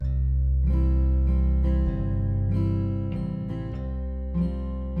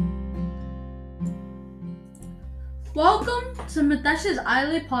Welcome to Mitesh's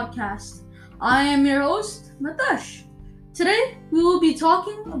Isle podcast. I am your host, Mitesh. Today, we will be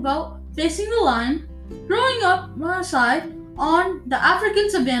talking about Facing the Lion, Growing Up Aside on the African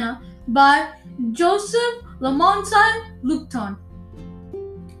Savannah by Joseph Lamonsai Lupton.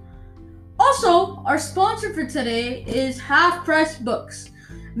 Also, our sponsor for today is Half Price Books.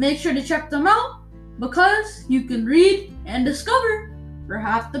 Make sure to check them out because you can read and discover for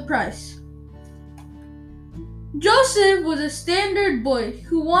half the price. Joseph was a standard boy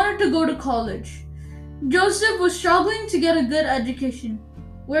who wanted to go to college. Joseph was struggling to get a good education.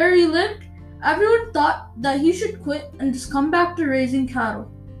 Where he lived, everyone thought that he should quit and just come back to raising cattle.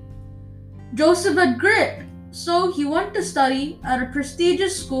 Joseph had grit, so he went to study at a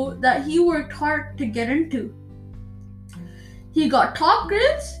prestigious school that he worked hard to get into. He got top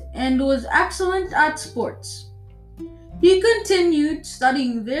grades and was excellent at sports. He continued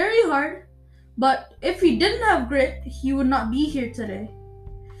studying very hard, but if he didn't have grit, he would not be here today.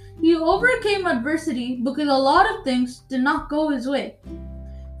 He overcame adversity because a lot of things did not go his way.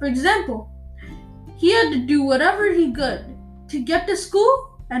 For example, he had to do whatever he could to get to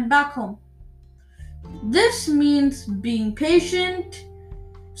school and back home. This means being patient,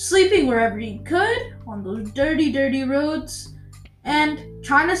 sleeping wherever he could on those dirty roads, and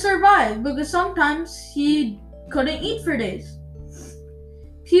trying to survive because sometimes he couldn't eat for days.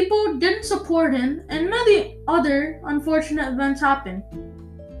 People didn't support him, and many other unfortunate events happened.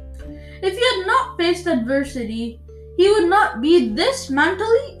 If he had not faced adversity, he would not be this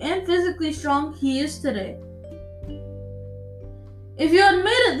mentally and physically strong he is today. If you had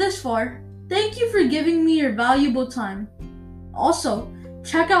made it this far, thank you for giving me your valuable time. Also,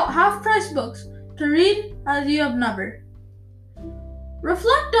 check out Half Price Books to read as you have never.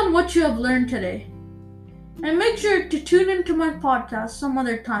 Reflect on what you have learned today. And make sure to tune into my podcast some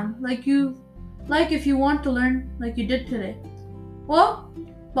other time, like if you want to learn like you did today. But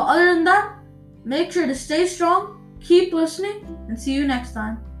other than that, make sure to stay strong, keep listening, and see you next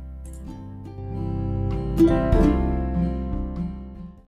time.